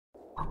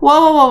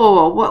Whoa, whoa,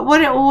 whoa, whoa, whoa.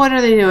 What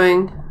are they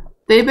doing?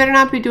 They better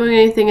not be doing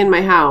anything in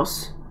my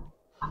house.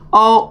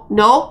 Oh,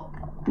 nope.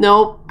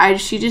 Nope.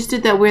 She just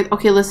did that weird.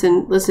 Okay,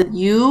 listen.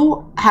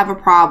 You have a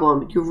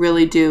problem. You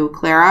really do,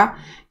 Clara.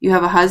 You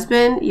have a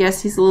husband.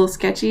 Yes, he's a little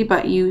sketchy,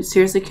 but you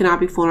seriously cannot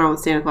be fooling around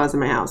with Santa Claus in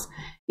my house.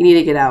 You need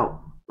to get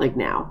out. Like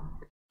now.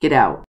 Get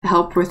out.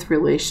 Help with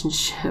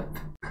relationship.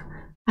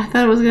 I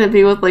thought it was going to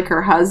be with like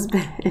her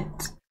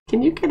husband.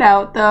 Can you get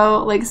out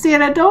though? Like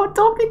Santa,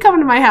 don't be coming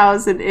to my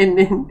house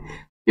and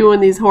doing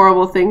these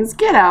horrible things.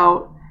 Get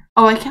out.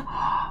 Oh, I can't.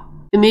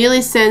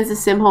 Immediately sends the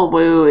sim home.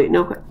 Wait.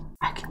 No,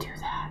 I can do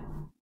that.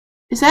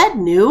 Is that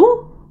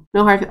new?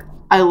 No hard.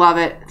 I love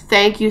it.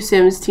 Thank you,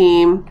 Sims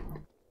team.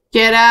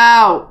 Get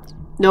out.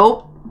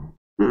 Nope.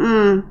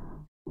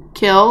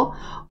 Kill.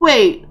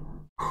 Wait.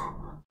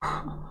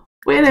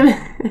 Wait a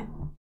minute.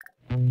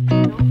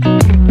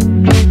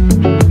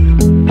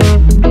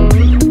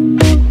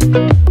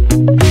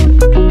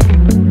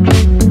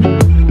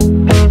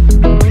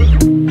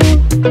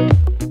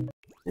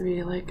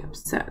 Maybe like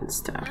upset and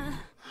stuff.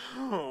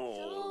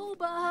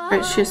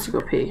 Alright, she has to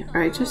go pee.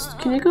 Alright, just,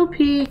 can you go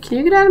pee? Can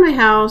you get out of my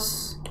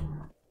house?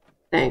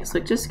 Thanks.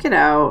 Like, just get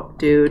out,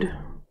 dude.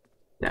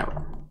 Get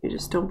out. You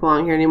just don't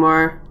belong here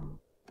anymore.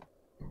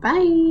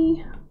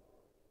 Bye.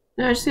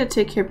 No, I just gotta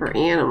take care of her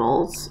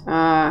animals.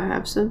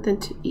 Have something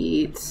to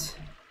eat. Just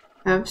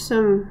have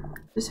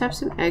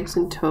some eggs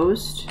and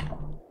toast.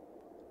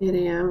 8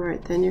 a.m.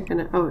 Right, then you're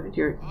gonna,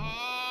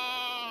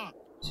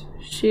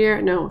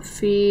 shear, no,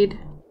 feed.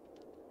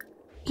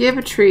 Give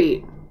a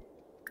treat.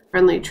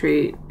 Friendly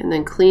treat. And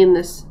then clean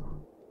this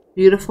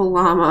beautiful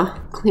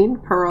llama. Clean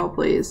Pearl,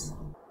 please.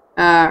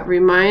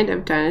 Remind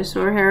of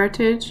dinosaur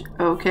heritage.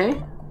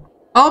 Okay.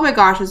 Oh my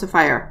gosh, it's a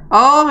fire.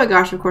 Oh my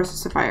gosh, of course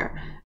it's a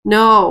fire.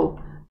 No.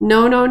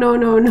 No.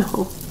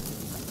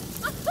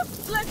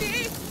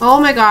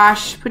 Oh my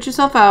gosh. Put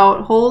yourself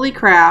out. Holy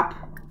crap.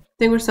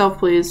 Extinguish yourself,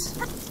 please.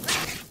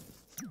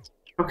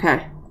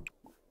 Okay.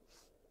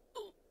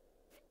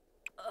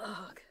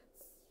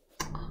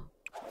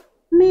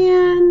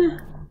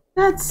 Man.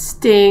 That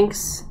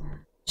stinks.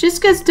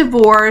 Just gets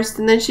divorced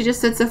and then she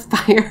just sets a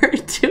fire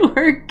to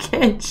her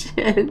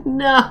kitchen.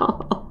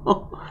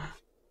 No.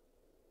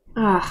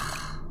 Ugh.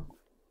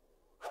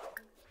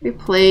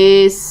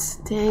 Replace.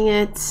 Dang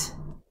it.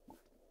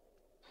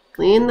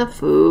 Clean the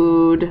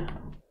food.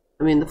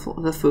 I mean the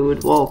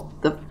food. Well,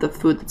 the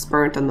food that's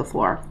burnt on the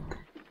floor.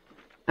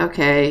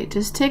 Okay,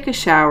 just take a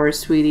shower,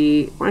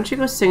 sweetie. Why don't you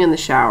go sing in the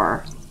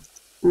shower?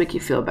 Make you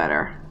feel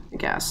better, I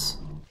guess.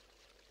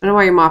 I don't know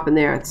why you're mopping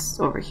there. It's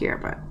over here,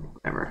 but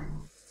whatever.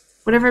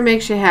 Whatever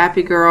makes you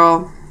happy,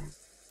 girl.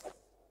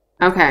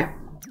 Okay,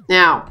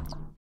 now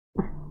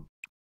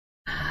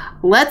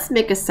let's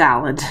make a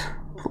salad,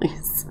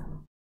 please.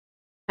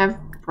 Have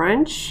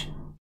brunch.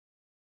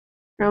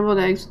 Scrambled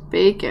eggs with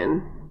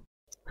bacon.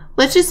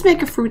 Let's just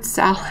make a fruit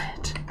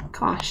salad.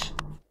 Gosh.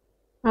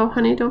 Oh,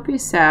 honey, don't be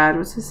sad.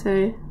 What's it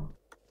say?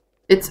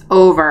 It's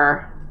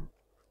over.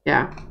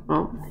 Yeah,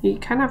 well, he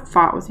kind of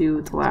fought with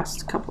you the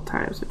last couple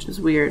times, which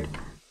is weird.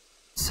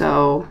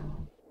 So,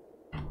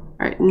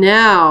 alright,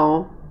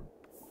 now,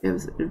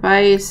 give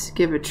advice,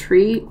 give a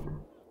treat,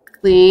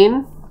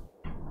 clean,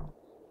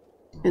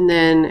 and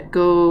then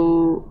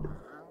go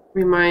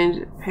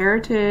remind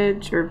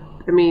heritage, or,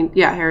 I mean,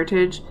 yeah,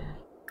 heritage,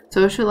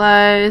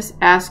 socialize,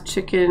 ask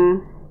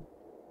chicken,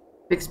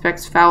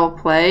 expects foul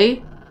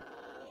play,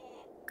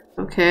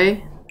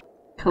 okay,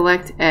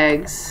 collect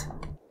eggs,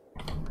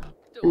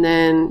 and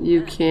then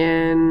you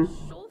can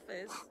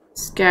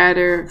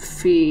scatter,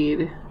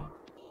 feed.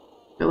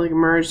 They're like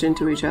merged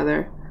into each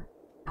other.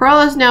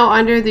 Pearl is now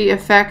under the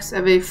effects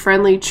of a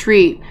friendly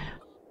treat.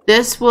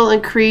 This will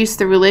increase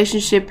the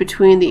relationship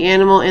between the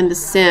animal and the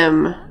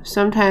sim.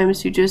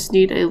 Sometimes you just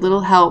need a little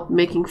help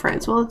making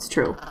friends. Well, it's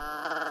true.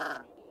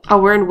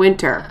 Oh, we're in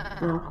winter.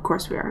 Oh, of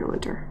course we are in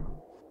winter.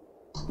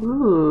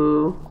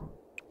 Ooh.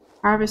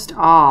 Harvest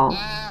all.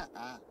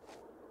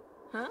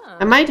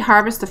 I might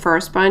harvest the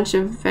first bunch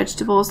of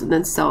vegetables and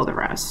then sell the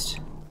rest.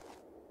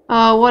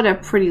 Oh, what a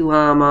pretty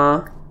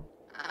llama.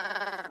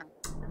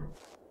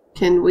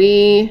 Can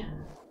we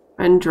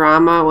run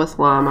drama with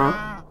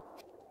llama?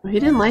 Oh, he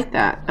didn't like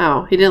that.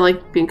 Oh, he didn't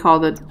like being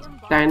called a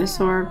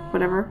dinosaur,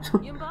 whatever.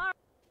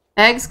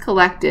 Eggs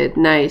collected.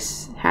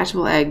 Nice.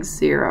 Hatchable eggs,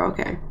 0.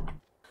 Okay.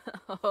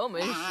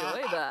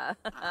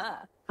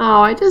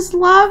 Oh, I just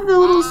love the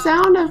little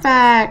sound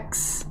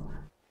effects.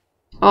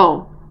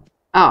 Oh.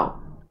 Oh.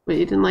 Wait,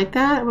 you didn't like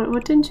that?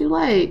 What didn't you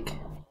like?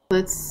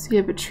 Let's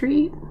give a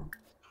treat.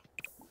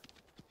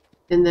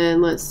 And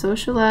then let's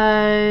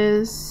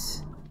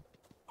socialize.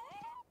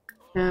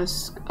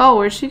 Yes. Oh,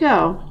 where'd she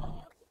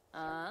go?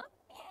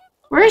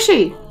 Where is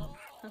she?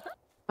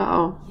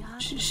 Uh-oh.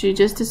 She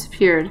just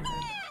disappeared.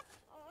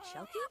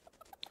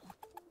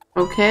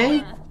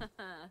 Okay.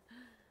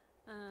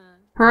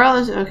 Pearl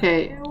is...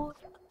 Okay.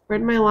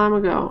 Where'd my llama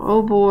go?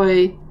 Oh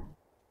boy.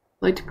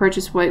 Like to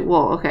purchase white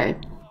wool. Okay.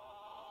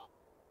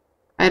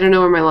 I don't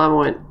know where my llama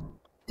went.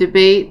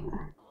 Debate?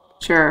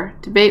 Sure.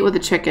 Debate with a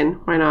chicken.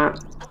 Why not?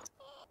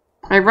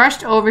 I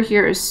rushed over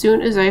here as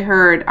soon as I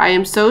heard. I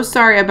am so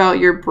sorry about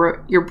your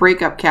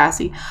breakup,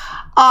 Cassie.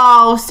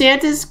 Oh,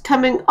 Santa's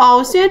coming.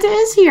 Oh, Santa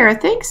is here.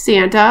 Thanks,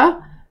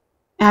 Santa.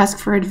 Ask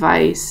for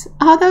advice.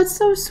 Oh, that's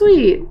so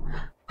sweet.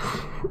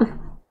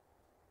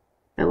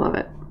 I love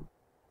it.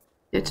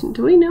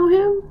 Do we know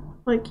him?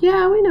 Like,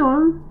 yeah, we know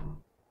him.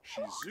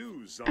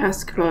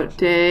 Ask about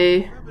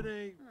day.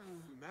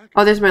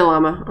 Oh, there's my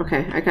llama.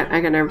 Okay, I got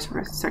nervous for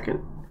a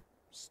second.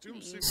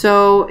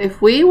 So,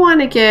 if we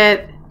want to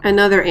get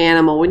another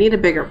animal, we need a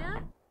bigger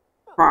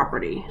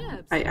property.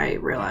 I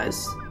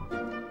realize.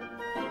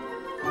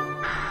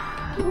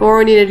 Or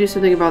we need to do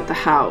something about the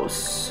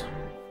house.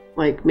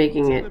 Like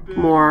making it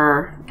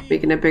more,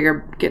 getting a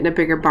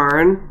bigger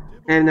barn.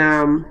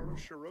 And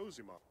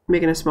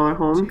making a smaller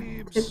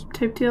home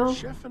type deal.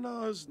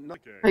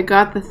 I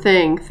got the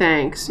thing,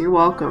 thanks. You're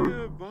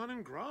welcome.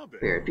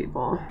 Weird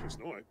people.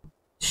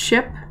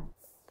 Ship.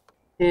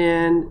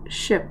 And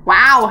ship.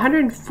 Wow,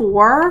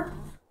 104?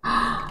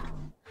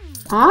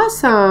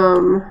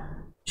 Awesome.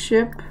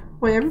 Ship.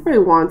 Wait, everybody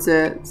wants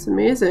it. It's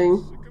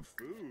amazing.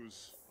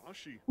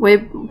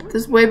 This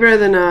is way better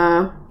than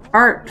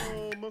art.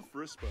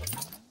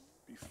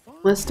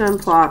 List on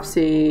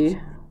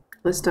Plopsy.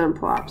 List on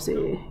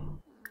Plopsy.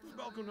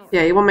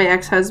 Yeah, you want my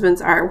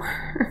ex-husband's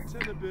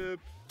artwork.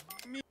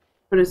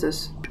 What is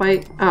this?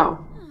 White.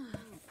 Oh.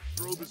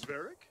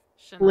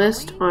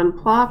 List on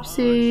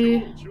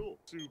Plopsy.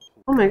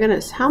 Oh my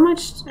goodness. How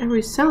much are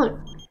we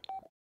selling?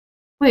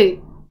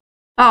 Wait.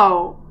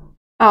 Oh.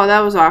 Oh,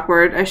 that was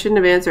awkward. I shouldn't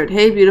have answered.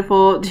 Hey,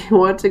 beautiful. Do you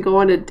want to go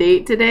on a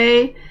date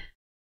today?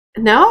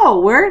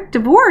 No, we're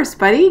divorced,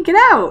 buddy. Get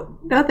out.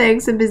 No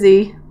thanks. I'm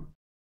busy.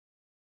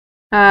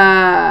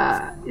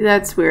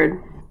 That's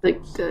weird.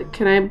 Like,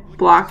 can I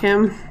block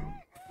him?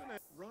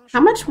 How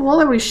much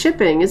wool are we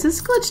shipping? Is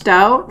this glitched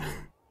out?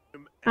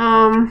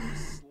 I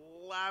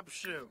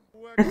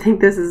think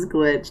this is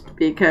glitched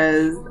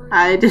because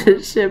I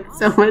didn't ship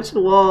so much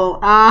wool.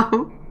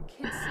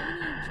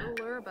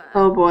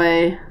 Oh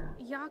boy.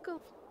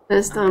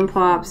 List on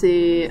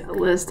Plopsy.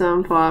 List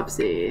on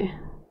Plopsy.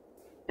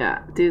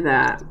 Yeah, do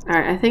that. All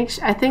right. I think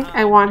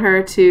I want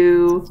her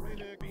to.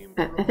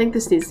 I think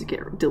this needs to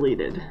get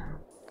deleted.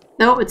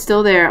 No, it's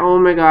still there. Oh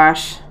my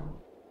gosh.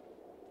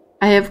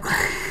 I have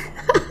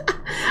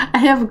I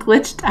have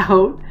glitched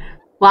out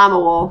llama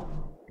wool.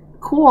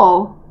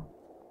 Cool.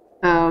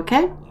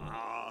 Okay.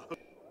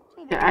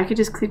 Yeah, I could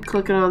just keep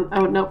clicking on.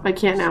 Oh nope, I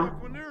can't now.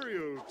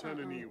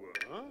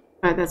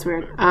 Alright, that's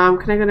weird.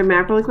 Can I go to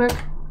map really quick?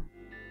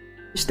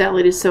 Just that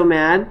lady's so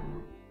mad.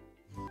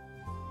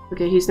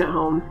 Okay, he's not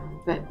home.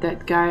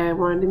 That guy I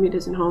wanted to meet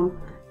isn't home.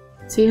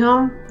 Is he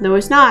home? No,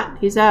 he's not.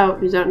 He's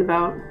out. He's out and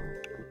about.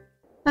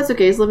 That's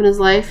okay. He's living his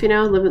life, you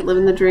know,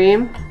 living the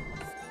dream.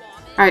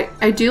 Alright,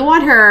 I do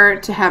want her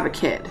to have a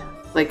kid.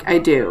 Like, I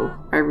do.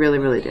 I really,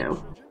 really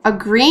do. A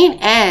green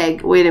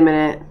egg. Wait a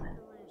minute.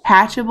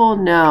 Hatchable?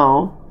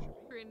 No.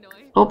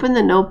 Open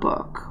the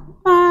notebook.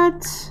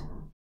 What?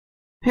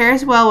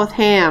 Pairs well with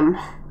ham.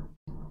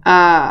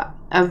 A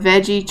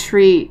veggie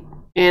treat.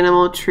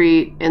 Animal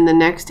treat. And the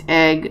next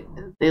egg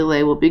they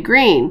lay will be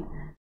green.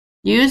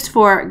 Used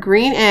for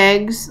green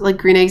eggs. Like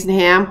green eggs and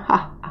ham.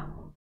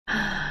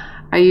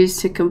 I used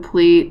to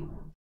complete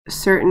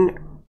certain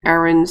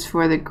errands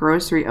for the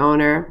grocery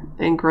owner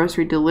and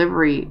grocery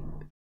delivery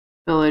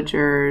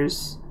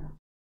villagers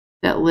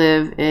that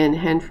live in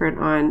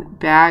Henford on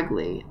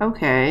Bagley.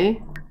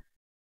 Okay.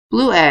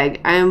 Blue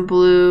egg. I am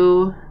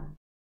blue.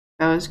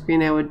 If I was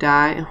green, I would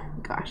die. Oh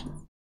my gosh.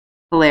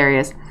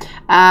 Hilarious.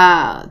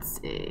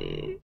 Let's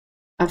see.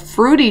 A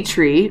fruity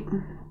treat.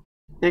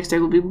 Next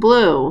egg will be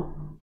blue.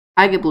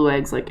 I get blue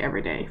eggs like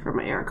every day for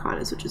my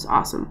Aracanas, which is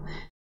awesome.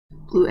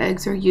 Blue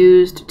eggs are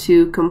used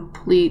to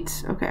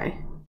complete. Okay.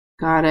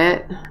 Got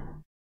it.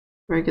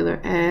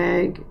 Regular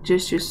egg.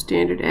 Just your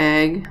standard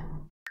egg.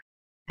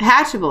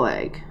 Hatchable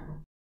egg.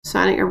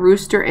 Signing a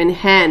rooster and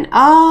hen.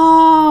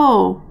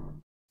 Oh!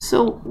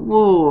 So,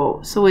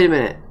 whoa. So, wait a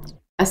minute.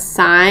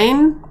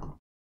 Assign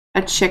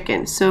a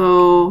chicken.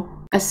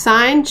 So,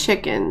 assign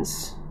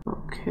chickens.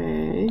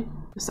 Okay.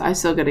 So I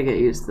still gotta get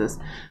used to this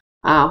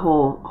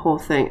whole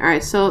thing.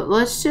 Alright, so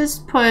let's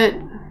just put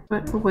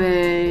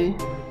away.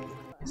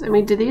 I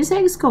mean, do these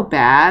eggs go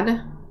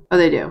bad? Oh,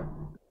 they do.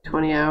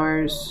 20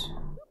 hours.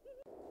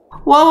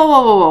 Whoa, whoa,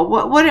 whoa,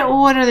 whoa,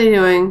 whoa. What are they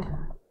doing?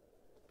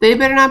 They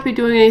better not be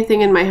doing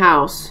anything in my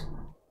house.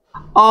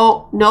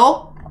 Oh,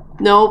 nope.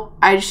 Nope.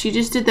 She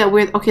just did that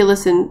weird. Okay,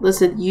 listen.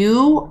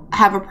 You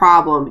have a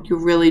problem. You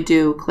really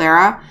do,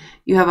 Clara.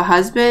 You have a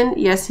husband.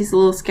 Yes, he's a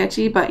little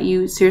sketchy, but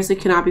you seriously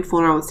cannot be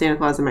fooling around with Santa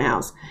Claus in my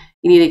house.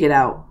 You need to get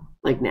out.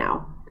 Like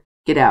now.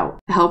 Get out.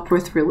 Help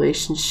with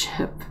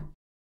relationship.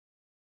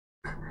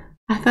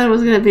 I thought it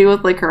was going to be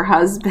with like her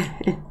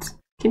husband.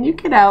 Can you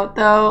get out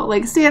though?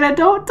 Like Santa,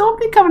 don't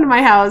be coming to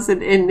my house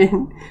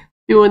and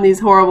doing these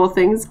horrible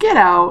things. Get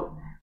out.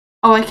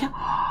 Oh, I can't.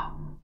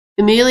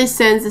 Immediately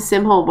sends the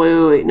sim home.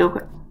 Wait. No.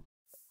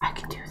 I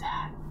can do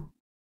that.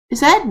 Is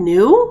that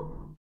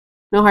new?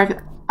 No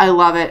hard. I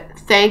love it.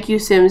 Thank you,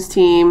 Sims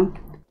team.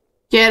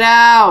 Get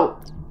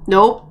out.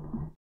 Nope.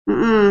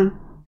 Mm-mm.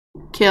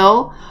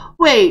 Kill?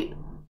 Wait.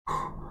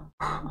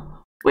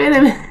 Wait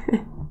a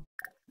minute.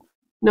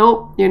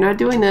 Nope, you're not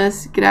doing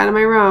this. Get out of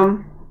my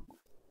room.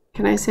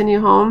 Can I send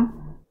you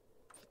home?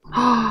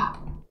 Oh,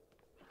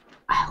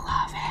 I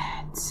love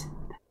it. That's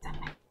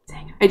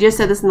amazing. I just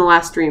said this in the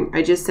last stream.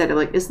 I just said it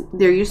like,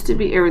 there used to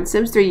be in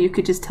Sims 3, you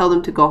could just tell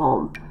them to go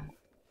home.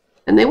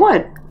 And they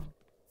would.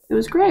 It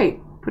was great.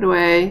 Put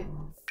away.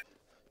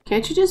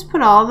 Can't you just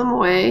put all of them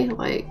away?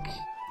 Like,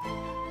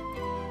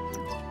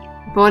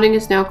 voting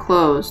is now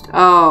closed.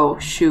 Oh,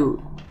 shoot.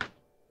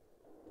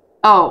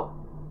 Oh,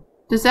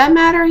 does that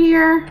matter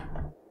here?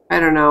 I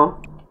don't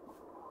know.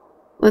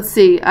 Let's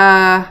see.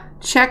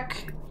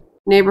 Check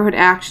neighborhood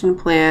action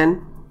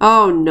plan.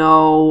 Oh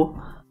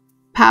no.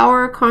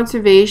 Power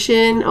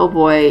conservation. Oh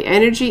boy.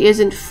 Energy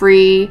isn't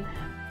free.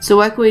 So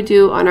what can we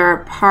do on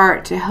our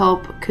part to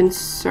help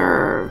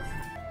conserve?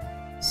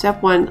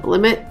 Step 1.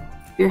 Limit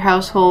your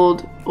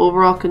household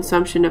overall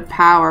consumption of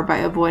power by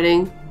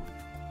avoiding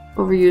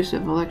overuse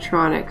of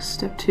electronics.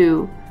 Step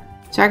 2.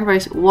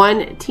 Sacrifice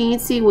 1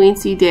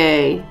 teensy-weensy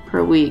day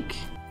per week.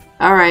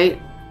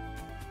 Alright.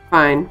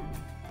 Fine.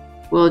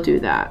 We'll do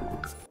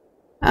that.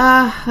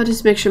 I'll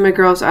just make sure my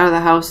girl's out of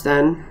the house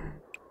then.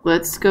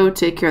 Let's go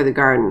take care of the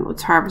garden.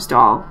 Let's harvest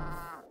all.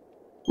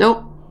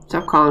 Nope.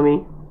 Stop calling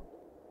me.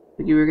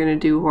 You were gonna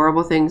do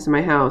horrible things in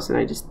my house and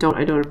I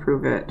don't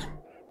approve it.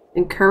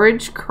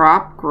 Encourage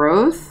crop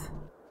growth?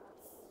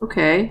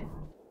 Okay.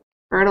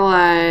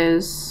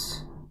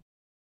 Fertilize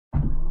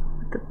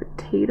the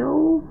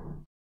potato.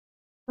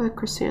 The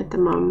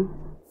chrysanthemum.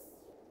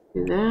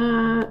 Do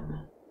that.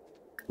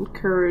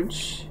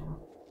 Encourage.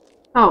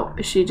 Oh,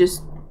 is she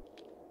just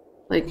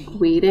like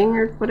weeding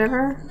or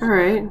whatever?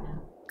 Alright.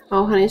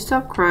 Oh honey,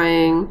 stop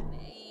crying.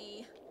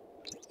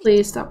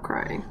 Please stop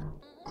crying.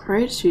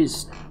 Alright,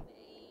 she's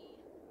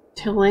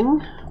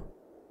tilling.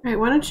 Alright,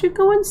 why don't you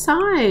go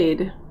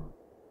inside?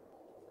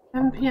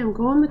 7 p.m.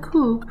 Go in the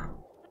coop.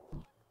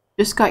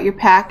 Just got your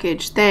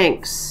package.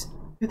 Thanks.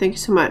 Thank you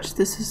so much.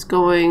 This is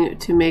going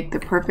to make the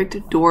perfect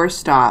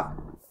doorstop.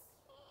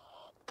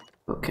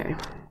 Okay.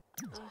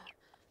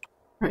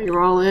 Alright,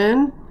 you're all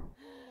in.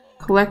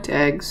 Collect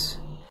eggs.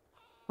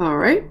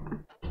 Alright.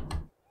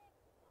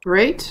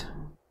 Great.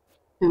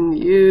 And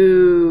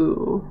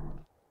you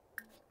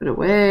put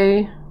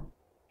away.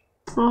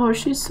 Oh,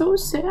 she's so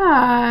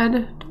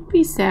sad. Don't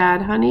be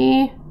sad,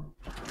 honey.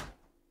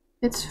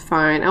 It's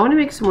fine. I want to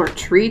make some more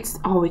treats.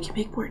 Oh, we can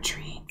make more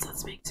treats.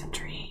 Let's make some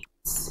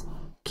treats.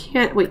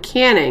 Wait,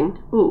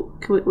 canning. Ooh,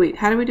 wait,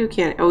 how do we do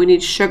canning? Oh, we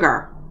need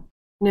sugar.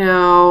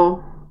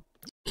 Now,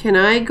 can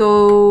I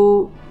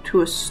go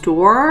to a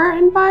store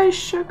and buy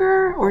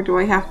sugar? Or do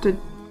I have to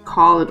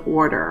call an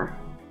order?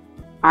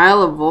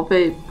 Isle of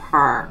Volpe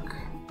Park.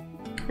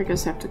 I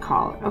guess I have to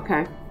call it.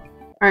 Okay.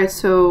 Alright,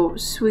 so,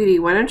 sweetie,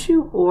 why don't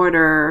you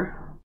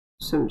order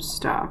some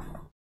stuff?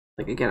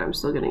 Like, again, I'm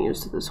still getting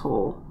used to this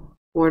whole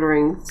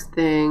ordering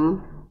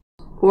thing.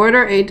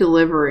 Order a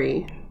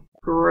delivery.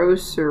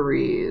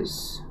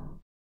 Groceries.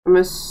 I'm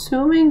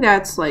assuming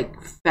that's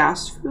like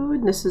fast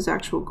food and this is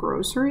actual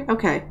grocery.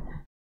 Okay.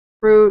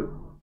 Fruit.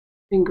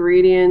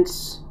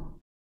 Ingredients.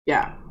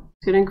 Yeah.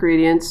 Good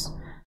ingredients.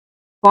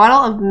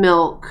 Bottle of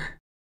milk.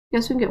 I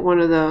guess we can get one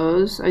of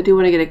those. I do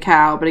want to get a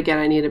cow, but again,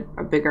 I need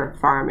a bigger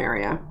farm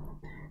area.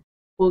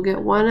 We'll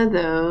get one of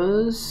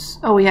those.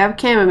 Oh, we have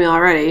chamomile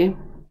already.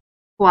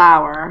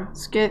 Flour.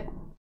 Let's get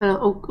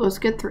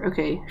through.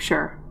 Okay,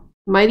 sure.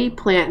 Mighty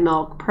plant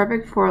milk.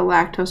 Perfect for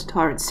lactose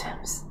intolerant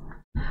Sims.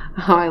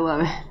 Oh, I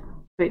love it.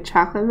 Wait,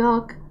 chocolate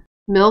milk.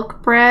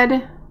 Milk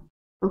bread.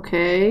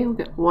 Okay, we'll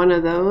get one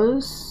of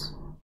those.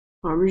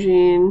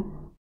 Aubergine.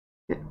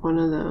 Get one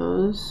of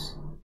those.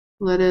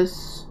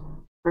 Lettuce.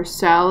 For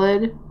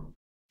salad.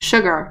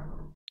 Sugar.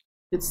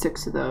 Get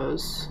 6 of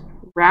those.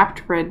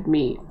 Wrapped red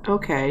meat.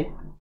 Okay.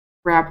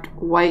 Wrapped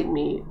white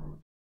meat.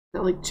 Is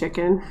that like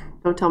chicken?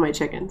 Don't tell my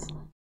chickens.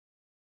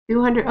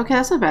 200. Okay,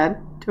 that's not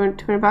bad.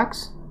 200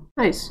 bucks.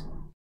 Nice.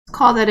 Let's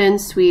call that in,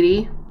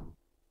 sweetie.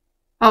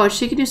 Oh,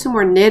 she could do some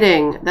more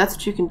knitting. That's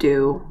what you can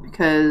do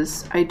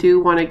because I do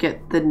want to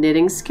get the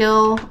knitting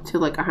skill to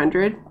like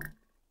 100.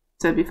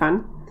 So that'd be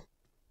fun.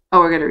 Oh,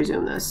 we're gonna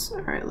resume this.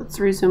 All right, let's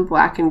resume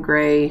black and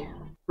gray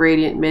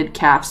gradient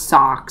mid-calf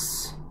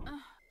socks.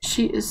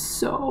 She is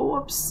so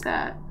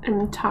upset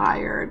and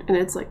tired, and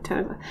it's like 10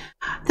 o'clock.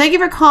 Thank you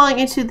for calling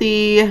into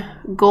the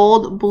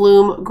Gold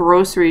Bloom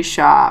grocery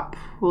shop.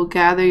 We'll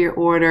gather your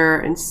order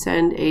and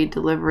send a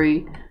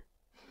delivery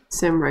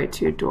sim right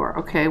to your door.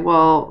 Okay,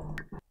 well,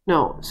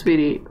 no,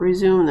 sweetie,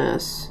 resume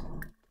this.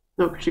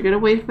 No, because you're gonna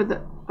wait for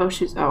the.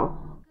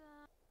 Oh.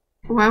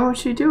 Why won't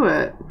she do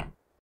it?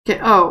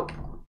 Oh,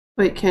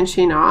 wait, can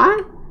she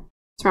not?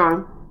 What's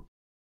wrong?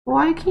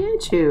 Why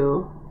can't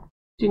you?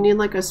 Do you need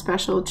like a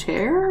special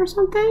chair or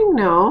something?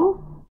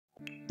 No.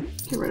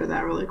 Get rid of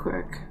that really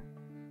quick.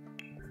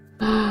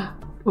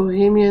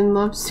 Bohemian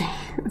Love Scene.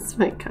 That's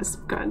my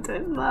custom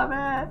content. Love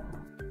it.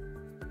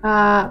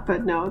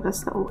 But no,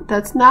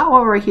 that's not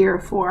what we're here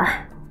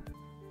for.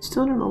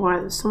 Still don't know why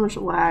there's so much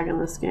lag in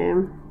this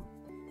game.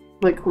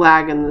 Like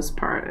lag in this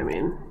part, I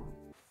mean.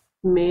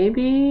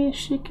 Maybe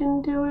she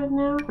can do it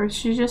now? Or is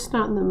she just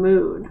not in the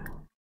mood?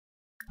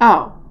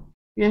 Oh.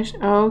 Yes,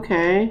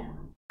 okay.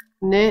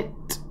 Knit.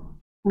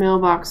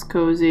 Mailbox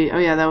cozy. Oh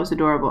yeah, that was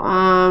adorable.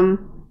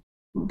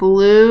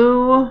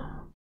 Blue.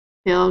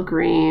 Pale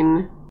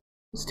green.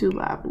 Let's do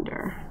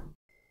lavender.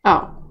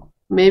 Oh.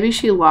 Maybe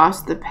she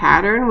lost the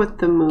pattern with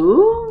the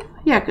move?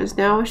 Yeah, because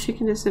now she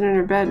can just sit in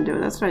her bed and do it.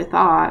 That's what I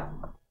thought.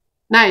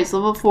 Nice,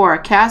 level 4.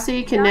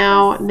 Cassie can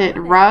now knit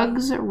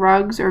rugs.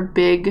 Rugs are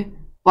big,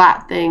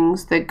 flat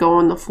things that go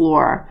on the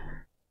floor.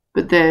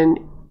 But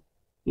then,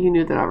 you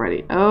knew that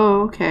already.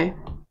 Oh, okay.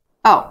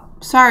 Oh,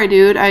 sorry,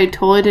 dude. I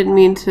totally didn't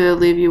mean to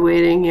leave you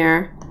waiting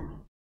here.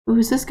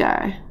 Who's this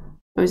guy?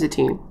 Oh, he's a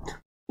teen.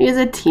 He's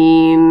a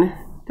teen.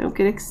 Don't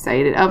get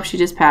excited. Oh, she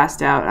just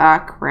passed out. Ah,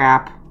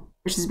 crap.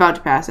 Or she's about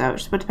to pass out.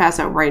 She's about to pass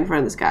out right in front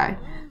of this guy.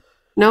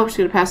 Nope, she's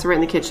gonna pass it right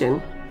in the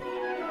kitchen.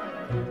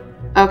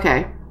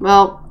 Okay,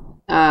 well,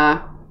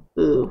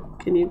 ooh,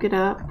 can you get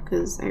up?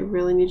 Because I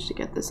really need you to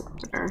get this up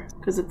there.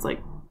 Because it's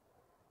like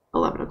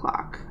 11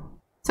 o'clock.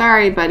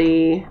 Sorry,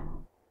 buddy.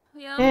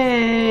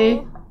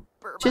 Hey.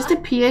 Just a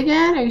pee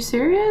again? Are you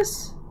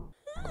serious?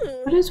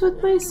 What is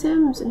with my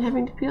Sims and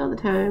having to pee all the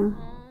time?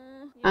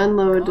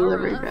 Unload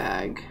delivery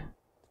bag.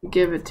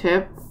 Give a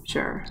tip?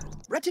 Sure.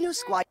 Retinue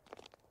squad.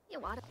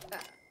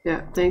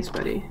 Yeah, thanks,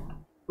 buddy.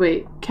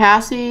 Wait,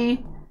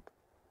 Cassie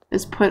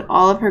has put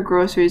all of her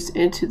groceries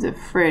into the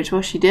fridge.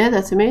 Well, she did?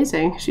 That's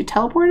amazing. She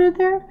teleported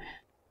there?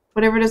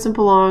 Whatever doesn't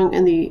belong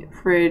in the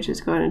fridge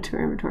is going into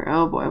her inventory.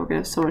 Oh boy, we're gonna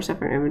have so much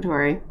stuff in her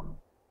inventory.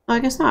 Oh, I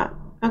guess not.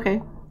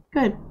 Okay,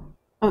 good.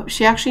 Oh,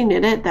 she actually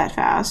knit it that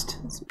fast.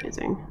 That's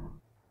amazing.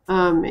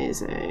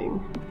 Amazing.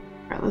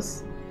 Alright,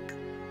 let's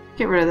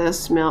get rid of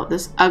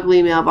this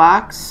ugly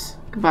mailbox.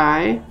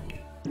 Goodbye.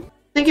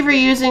 Thank you for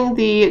using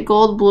the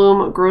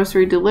Goldblum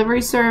grocery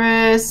delivery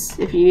service.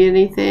 If you need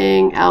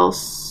anything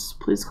else,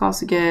 please call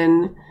us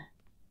again.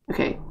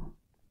 Okay.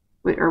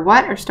 Wait, or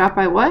what? Or stop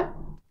by what?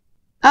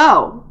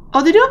 Oh.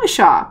 Oh, they do have a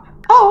shop.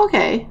 Oh,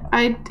 okay.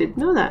 I didn't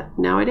know that.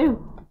 Now I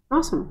do.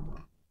 Awesome.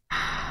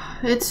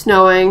 It's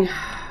snowing.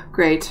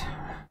 Great.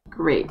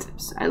 Great.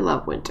 I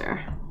love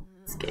winter.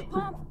 This game.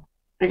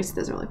 I guess it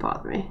doesn't really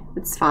bother me.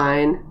 It's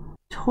fine.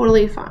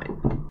 Totally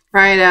fine.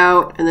 Try it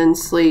out and then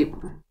sleep.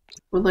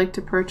 Would like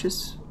to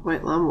purchase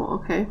white lawn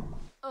wool. Okay.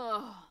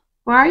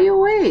 Why are you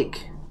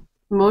awake?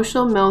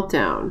 Emotional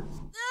meltdown.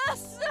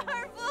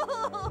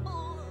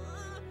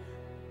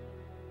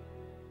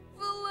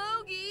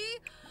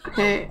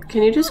 Okay,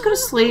 can you just go to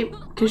sleep?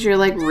 Because you're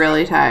like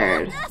really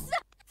tired.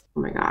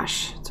 Oh my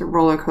gosh. It's a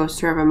roller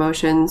coaster of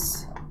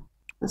emotions.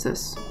 What's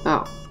this?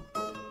 Oh.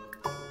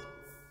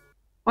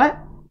 What?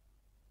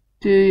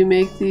 Do you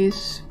make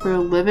these for a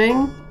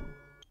living?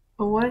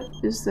 What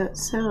is that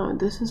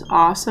sound? This is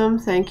awesome.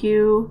 Thank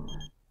you.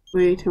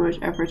 Way too much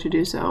effort to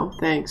do so.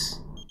 Thanks.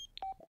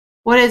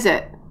 What is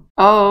it?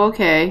 Oh,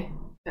 okay.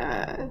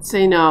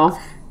 Say no.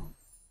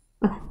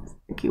 I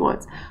think he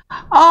wants.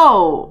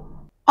 Oh!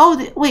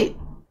 Oh, wait.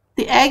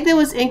 The egg that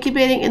was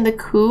incubating in the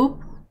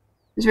coop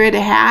is ready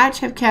to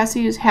hatch. Have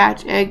Cassie use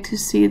hatch egg to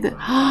see the...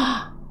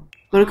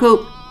 Go to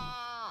coop.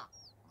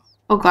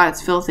 Oh god,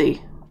 it's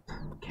filthy.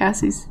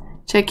 Cassie's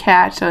chick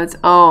hatched on its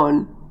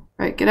own.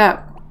 Right, get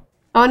up.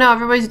 Oh no,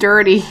 everybody's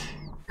dirty.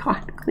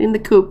 God, clean the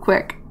coop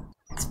quick.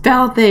 It's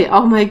filthy.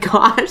 Oh my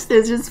gosh,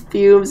 there's just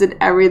fumes and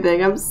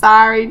everything. I'm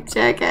sorry,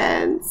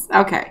 chickens.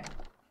 Okay.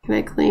 Can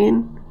I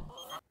clean?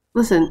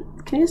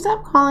 Listen, can you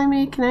stop calling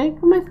me? Can I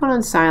put my phone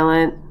on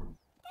silent?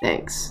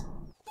 Thanks.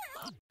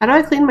 How do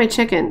I clean my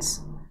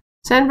chickens?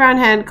 Send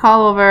brownhead,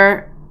 call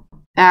over,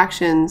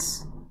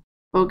 actions,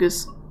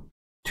 focus,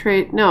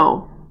 trade.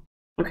 No.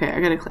 Okay, I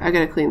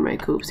gotta clean my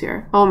coops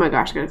here. Oh my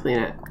gosh, I gotta clean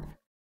it.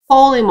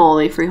 Holy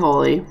moly, free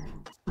holy.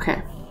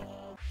 Okay.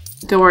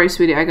 Don't worry,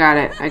 sweetie. I got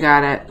it. I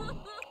got it.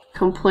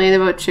 Complain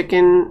about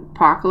chicken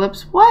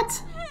apocalypse?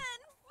 What?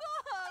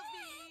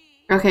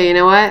 Okay, you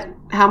know what?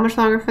 How much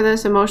longer for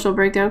this emotional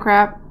breakdown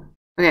crap?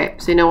 Okay,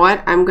 so you know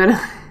what? I'm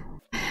gonna...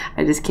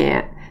 I just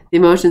can't. The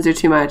emotions are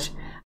too much.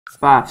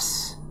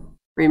 Buffs.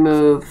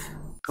 Remove.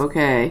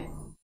 Okay.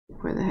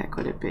 Where the heck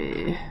would it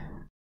be?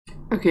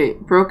 Okay,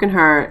 broken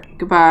heart.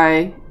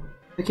 Goodbye.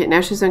 Okay, now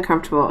she's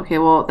uncomfortable. Okay,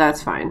 well,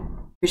 that's fine.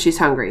 Because she's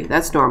hungry.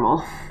 That's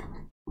normal.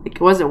 Like,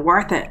 it wasn't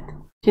worth it.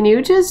 Can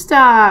you just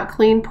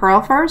clean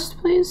Pearl first,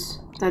 please?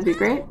 That'd be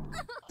great.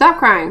 Stop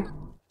crying.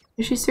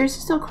 Is she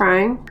seriously still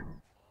crying?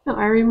 No,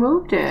 I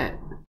removed it.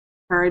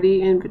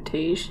 Party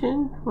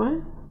invitation?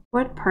 What?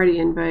 What party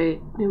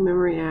invite? New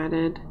memory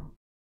added.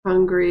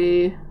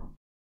 Hungry.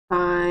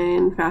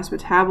 Fine. Fast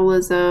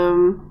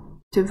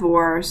metabolism.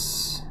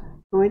 Divorce.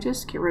 Can we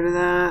just get rid of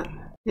that?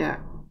 Yeah.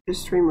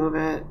 Just remove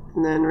it.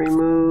 And then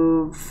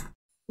remove...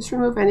 Just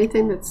remove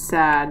anything that's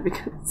sad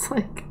because it's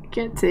like, I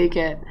can't take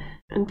it.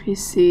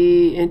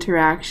 NPC,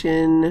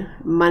 interaction,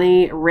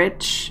 money,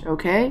 rich,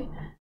 okay.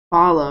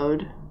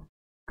 Followed.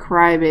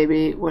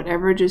 Crybaby,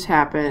 whatever just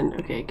happened.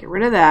 Okay, get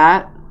rid of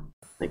that.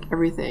 Like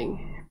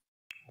everything.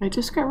 I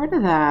just got rid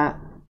of that.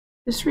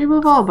 Just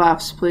remove all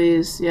buffs,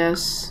 please.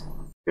 Yes.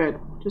 Good.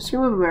 Just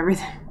remove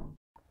everything.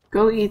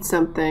 Go eat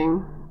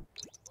something.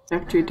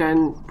 After you're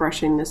done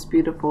brushing this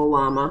beautiful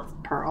llama,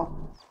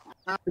 Pearl.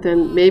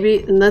 Then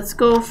maybe, and let's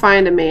go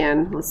find a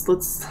man. Let's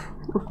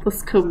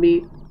go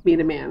meet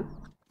a man.